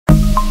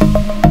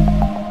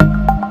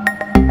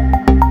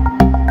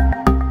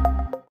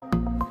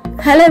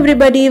Hello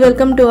everybody,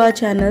 welcome to our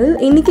channel.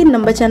 இன்னைக்கு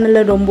நம்ம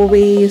சேனல்ல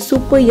ரொம்பவே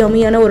சூப்பர்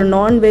யம்மியான ஒரு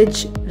non-veg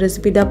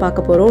ரெசிபி தான்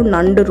பார்க்க போறோம்.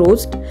 நண்டு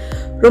ரோஸ்ட்.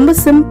 ரொம்ப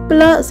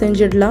சிம்பிளா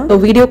செஞ்சிடலாம்.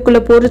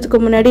 வீடியோக்குள்ள போறதுக்கு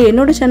முன்னாடி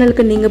என்னோட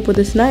சேனலுக்கு நீங்க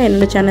புதுசுனா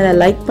என்னோட சேனலை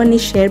லைக் பண்ணி,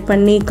 ஷேர்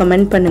பண்ணி,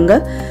 கமெண்ட்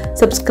பண்ணுங்க.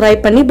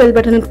 சப்ஸ்கிரைப் பண்ணி பெல்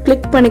பட்டனை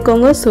கிளிக்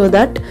பண்ணிக்கோங்க so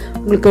that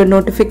உங்களுக்கு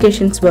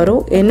நோட்டிஃபிகேஷன்ஸ்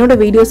வரும். என்னோட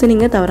வீடியோஸை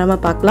நீங்க தவறாம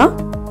பார்க்கலாம்.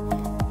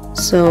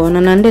 ஸோ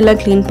நான் நண்டு எல்லாம்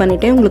க்ளீன்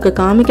பண்ணிவிட்டேன். உங்களுக்கு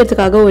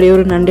காமிக்கிறதுக்காக ஒரே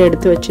ஒரு நண்டு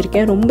எடுத்து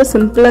வச்சுருக்கேன். ரொம்ப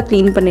சிம்பிளாக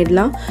க்ளீன்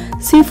பண்ணிடலாம்.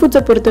 சீ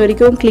ஃபுட்ஸை பொறுத்த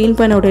வரைக்கும் க்ளீன்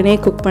பண்ண உடனே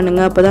குக்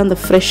பண்ணுங்கள். அப்போ தான் அந்த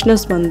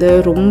ஃப்ரெஷ்னஸ் வந்து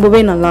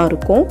ரொம்பவே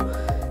நல்லாயிருக்கும்.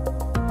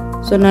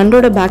 ஸோ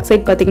நண்டோட பேக்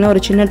சைட் பார்த்திங்கன்னா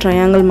ஒரு சின்ன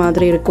ட்ரையாங்கிள்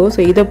மாதிரி இருக்கும்.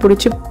 ஸோ இதை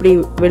பிடிச்சி இப்படி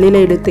வெளியில்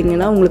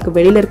எடுத்திங்கன்னா உங்களுக்கு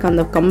வெளியில் இருக்க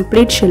அந்த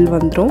கம்ப்ளீட் ஷெல்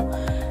வந்துடும்.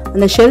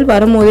 அந்த ஷெல்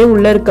வரும்போதே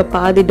உள்ளே இருக்க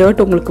பாதி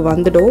டர்ட் உங்களுக்கு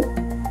வந்துடும்.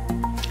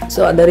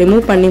 ஸோ அதை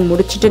ரிமூவ் பண்ணி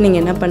முடிச்சுட்டு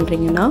நீங்கள் என்ன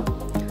பண்ணுறீங்கன்னா,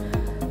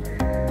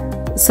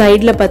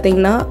 சைடில்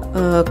பார்த்தீங்கன்னா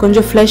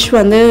கொஞ்சம் ஃப்ளஷ்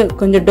வந்து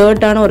கொஞ்சம்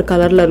டர்ட்டான ஒரு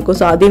கலரில் இருக்கும்.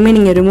 ஸோ அதையுமே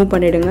நீங்கள் ரிமூவ்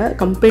பண்ணிவிடுங்க.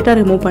 கம்ப்ளீட்டாக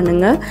ரிமூவ்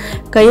பண்ணுங்கள்.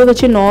 கையை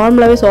வச்சு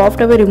நார்மலாகவே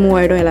சாஃப்டாகவே ரிமூவ்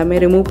ஆகிடும். எல்லாமே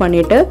ரிமூவ்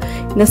பண்ணிவிட்டு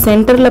இந்த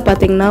சென்டரில்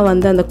பார்த்தீங்கன்னா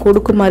வந்து அந்த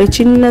கொடுக்கு மாதிரி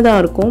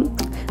சின்னதாக இருக்கும்.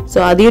 ஸோ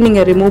அதையும்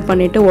நீங்கள் ரிமூவ்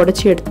பண்ணிவிட்டு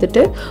உடச்சி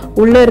எடுத்துகிட்டு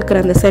உள்ளே இருக்கிற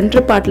அந்த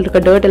சென்டர் பார்ட்டில்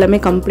இருக்க டர்ட் எல்லாமே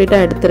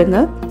கம்ப்ளீட்டாக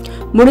எடுத்துருங்க.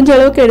 முடிஞ்ச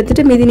அளவுக்கு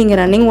எடுத்துகிட்டு மீதி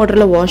நீங்கள் ரன்னிங்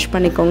வாட்டரில் வாஷ்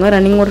பண்ணிக்கோங்க.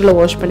 ரன்னிங் வாட்டரில்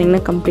வாஷ்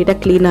பண்ணிங்கன்னா கம்ப்ளீட்டாக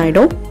க்ளீன்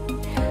ஆகிடும்.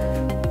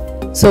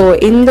 ஸோ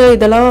இந்த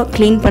இதெல்லாம்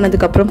க்ளீன்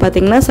பண்ணதுக்கப்புறம்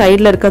பார்த்தீங்கன்னா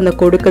சைடில் இருக்க அந்த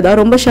கொடுக்கு தான்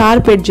ரொம்ப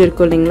ஷார்ப் எட்ஜ்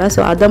இருக்கும் இல்லைங்களா.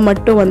 ஸோ அதை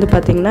மட்டும் வந்து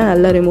பார்த்தீங்கன்னா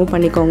நல்லா ரிமூவ்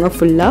பண்ணிக்கோங்க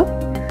ஃபுல்லாக.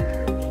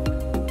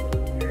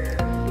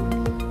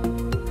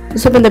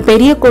 ஸோ இப்போ இந்த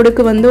பெரிய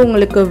கொடுக்கு வந்து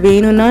உங்களுக்கு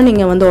வேணும்னா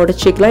நீங்கள் வந்து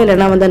உடச்சிக்கலாம்,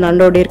 இல்லைனா வந்து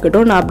நண்டோடே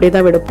இருக்கட்டும். நான் அப்படியே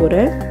தான் விட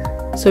போகிறேன்.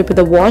 ஸோ இப்போ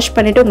இதை வாஷ்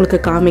பண்ணிவிட்டு உங்களுக்கு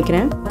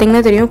காமிக்கிறேன். பார்த்திங்கன்னா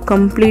தெரியும்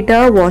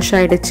கம்ப்ளீட்டாக வாஷ்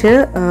ஆகிடுச்சு.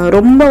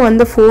 ரொம்ப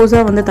வந்து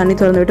ஃபோர்ஸாக வந்து தண்ணி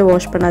திறந்து விட்டு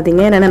வாஷ்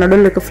பண்ணாதீங்க, ஏன்னா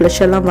நடுவில் இருக்க ஃப்ளஷ்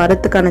எல்லாம்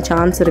வரதுக்கான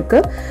சான்ஸ்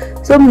இருக்குது.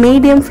 ஸோ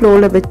மீடியம்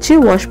ஃப்ளோவில் வச்சு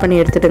வாஷ் பண்ணி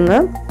எடுத்துடுங்க.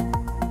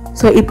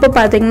 ஸோ இப்போ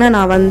பார்த்திங்கன்னா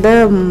நான் வந்து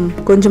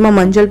கொஞ்சமாக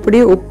மஞ்சள்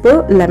பொடி, உப்பு,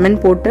 லெமன்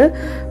போட்டு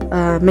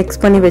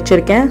மிக்ஸ் பண்ணி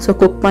வச்சுருக்கேன். ஸோ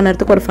குக்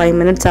பண்ணுறதுக்கு ஒரு 5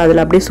 minutes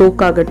அதில் அப்படியே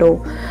சோக் ஆகட்டும்.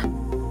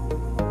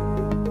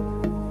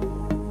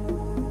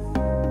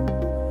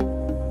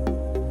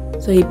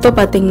 ஸோ இப்போ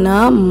பார்த்தீங்கன்னா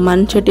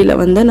மண் சட்டியில்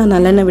வந்து நான்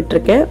நல்லெண்ணெய்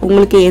விட்டுருக்கேன்.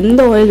 உங்களுக்கு எந்த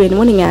ஆயில்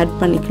வேணுமோ நீங்கள் ஆட்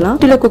பண்ணிக்கலாம்.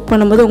 சட்டியில் குக்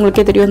பண்ணும்போது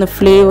உங்களுக்கே தெரியும் அந்த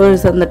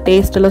ஃப்ளேவர்ஸ், அந்த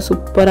டேஸ்ட் எல்லாம்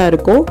சூப்பராக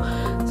இருக்கும்.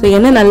 ஸோ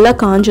எண்ணெய் நல்லா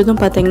காஞ்சதும்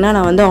பார்த்தீங்கன்னா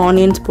நான் வந்து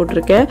ஆனியன்ஸ்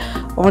போட்டிருக்கேன்.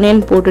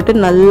 ஆனியன் போட்டுட்டு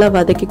நல்லா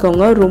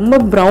வதக்கிக்கோங்க.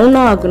 ரொம்ப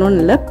ப்ரௌனாக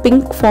ஆகணும்னு இல்லை,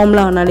 பிங்க்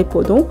ஃபார்மில் ஆனாலே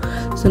போதும்.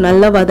 ஸோ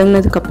நல்லா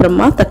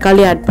வதங்கினதுக்கப்புறமா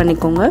தக்காளி ஆட்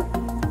பண்ணிக்கோங்க.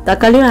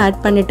 தக்காளியும் ஆட்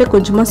பண்ணிவிட்டு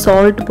கொஞ்சமாக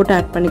சால்ட் போட்டு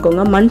ஆட்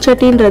பண்ணிக்கோங்க. மண்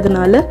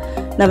சட்டின்றதுனால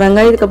நான்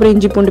வெங்காயத்துக்கு அப்புறம்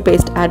இஞ்சி பூண்டு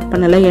பேஸ்ட் ஆட்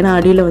பண்ணலை, ஏன்னா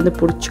அடியில் வந்து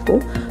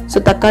பிடிச்சிக்கும். ஸோ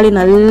தக்காளி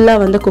நல்லா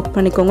வந்து குக்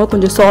பண்ணிக்கோங்க.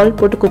 கொஞ்சம் சால்ட்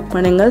போட்டு குக்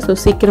பண்ணுங்கள். ஸோ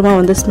சீக்கிரமாக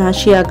வந்து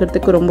ஸ்மாஷி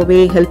ஆகிறதுக்கு ரொம்பவே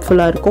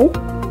ஹெல்ப்ஃபுல்லாக இருக்கும்.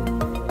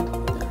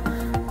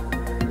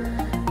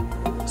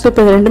 ஸோ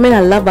இப்போ இது ரெண்டுமே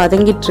நல்லா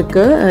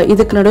வதங்கிட்டுருக்கு.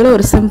 இதுக்கு நடுவில்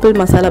ஒரு சிம்பிள்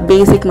மசாலா,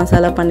 பேசிக்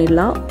மசாலா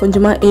பண்ணிடலாம்.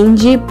 கொஞ்சமாக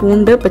இஞ்சி,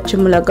 பூண்டு, பச்சை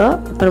மிளகாய்,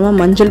 அப்புறமா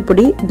மஞ்சள்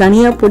பொடி,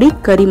 தனியா பொடி,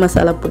 கறி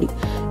மசாலா பொடி,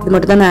 இது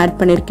மட்டும் தான் நான் ஆட்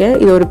பண்ணியிருக்கேன்.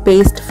 இது ஒரு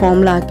பேஸ்ட்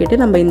ஃபார்மில் ஆக்கிட்டு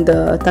நம்ம இந்த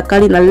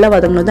தக்காளி நல்லா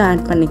வதங்கினதும்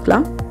ஆட்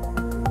பண்ணிக்கலாம்.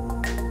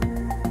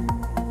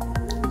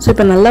 ஸோ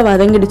இப்போ நல்லா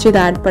வதங்கிடுச்சு,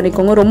 இதை ஆட்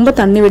பண்ணிக்கோங்க. ரொம்ப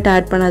தண்ணி விட்டு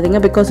ஆட்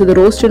பண்ணாதீங்க, பிகாஸ் இது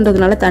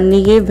ரோஸ்ட்டுன்றதுனால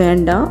தண்ணியே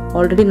வேண்டாம்.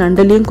 ஆல்ரெடி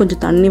நண்டுலேயும்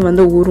கொஞ்சம் தண்ணி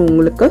வந்து ஊறும்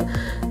உங்களுக்கு.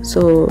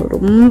 ஸோ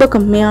ரொம்ப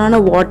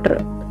கம்மியான வாட்டர்,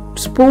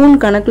 ஸ்பூன்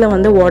கணக்கில்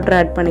வந்து வாட்டர்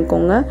ஆட்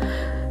பண்ணிக்கோங்க.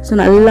 ஸோ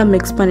நல்லா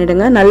மிக்ஸ்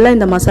பண்ணிவிடுங்க. நல்லா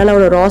இந்த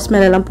மசாலாவோட ரா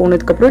ஸ்மெல் எல்லாம்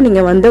போனதுக்கப்புறம்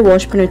நீங்கள் வந்து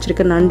வாஷ் பண்ணி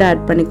வச்சுருக்க நண்டு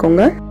ஆட்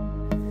பண்ணிக்கோங்க.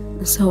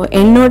 ஸோ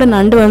என்னோட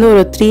நண்டு வந்து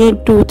ஒரு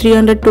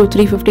 300 to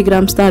 350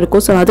 grams தான்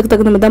இருக்கும். ஸோ அதுக்கு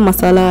தகுந்த மாதிரி தான்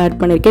மசாலா ஆட்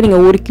பண்ணியிருக்கேன்.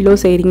 நீங்கள் 1 கிலோ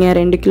செய்கிறீங்க,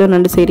 2 கிலோ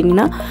நண்டு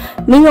செய்கிறீங்கன்னா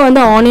நீங்கள்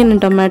வந்து ஆனியன்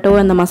அண்ட் டொமேட்டோ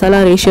அந்த மசாலா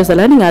ரேஷியோஸ்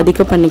எல்லாம் நீங்கள்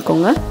அதிகம்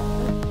பண்ணிக்கோங்க.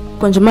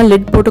 கொஞ்சமாக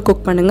லிட் போட்டு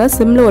குக் பண்ணுங்கள்.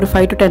 சிம்மில் ஒரு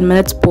 5 to 10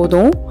 minutes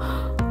போதும்.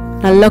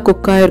 நல்லா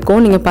குக்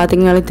ஆகிருக்கும், நீங்கள்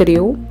பார்த்தீங்கனாலே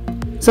தெரியும்.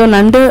 ஸோ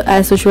நண்டு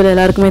ஆஸ் யூஷுவல்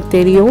எல்லாருக்குமே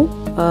தெரியும்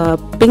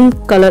பிங்க்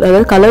கலர்,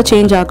 அதாவது கலர்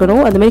சேஞ்ச்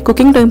ஆகணும். அதுமாதிரி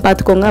குக்கிங் டைம்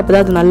பார்த்துக்கோங்க, அப்போ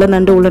தான் அது நல்ல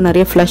நண்டு உள்ள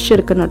நிறைய ஃப்ளஷ்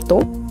இருக்குன்னு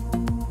அர்த்தம்.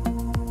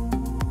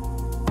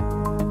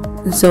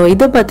 ஸோ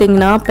இது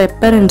பார்த்தீங்கன்னா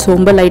பெப்பர் அண்ட்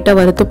சோம்பு லைட்டாக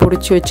வறுத்து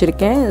பிடிச்சி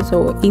வச்சுருக்கேன். ஸோ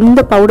இந்த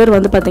பவுடர்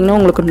வந்து பார்த்திங்கன்னா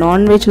உங்களுக்கு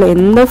நான்வெஜ்ஜில்,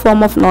 எந்த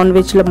ஃபார்ம் ஆஃப்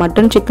நான்வெஜ்ஜில்,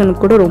 மட்டன்,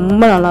 சிக்கனுக்கு கூட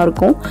ரொம்ப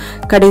நல்லாயிருக்கும்.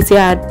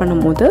 கடைசியாக ஆட்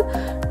பண்ணும்போது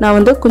நான்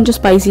வந்து கொஞ்சம்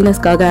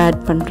ஸ்பைசினஸ்க்காக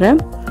ஆட் பண்ணுறேன்.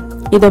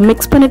 இதை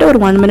மிக்ஸ் பண்ணிவிட்டு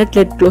ஒரு 1 minute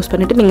லிட் க்ளோஸ்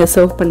பண்ணிவிட்டு நீங்கள்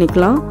சர்வ்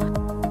பண்ணிக்கலாம்.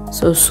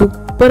 ஸோ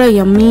சூப்பராக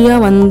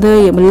யம்மியாக வந்து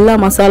எல்லா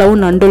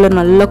மசாலாவும் நண்டுல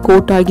நல்லா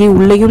கோட் ஆகி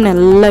உள்ளேயும்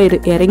நல்லா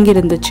இறங்கி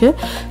இருந்துச்சு.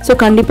 ஸோ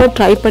கண்டிப்பாக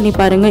ட்ரை பண்ணி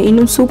பாருங்கள்.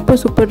 இன்னும்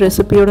சூப்பர்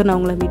ரெசிபியோடு நான்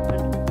உங்களை மீட்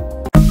பண்ணுறேன்.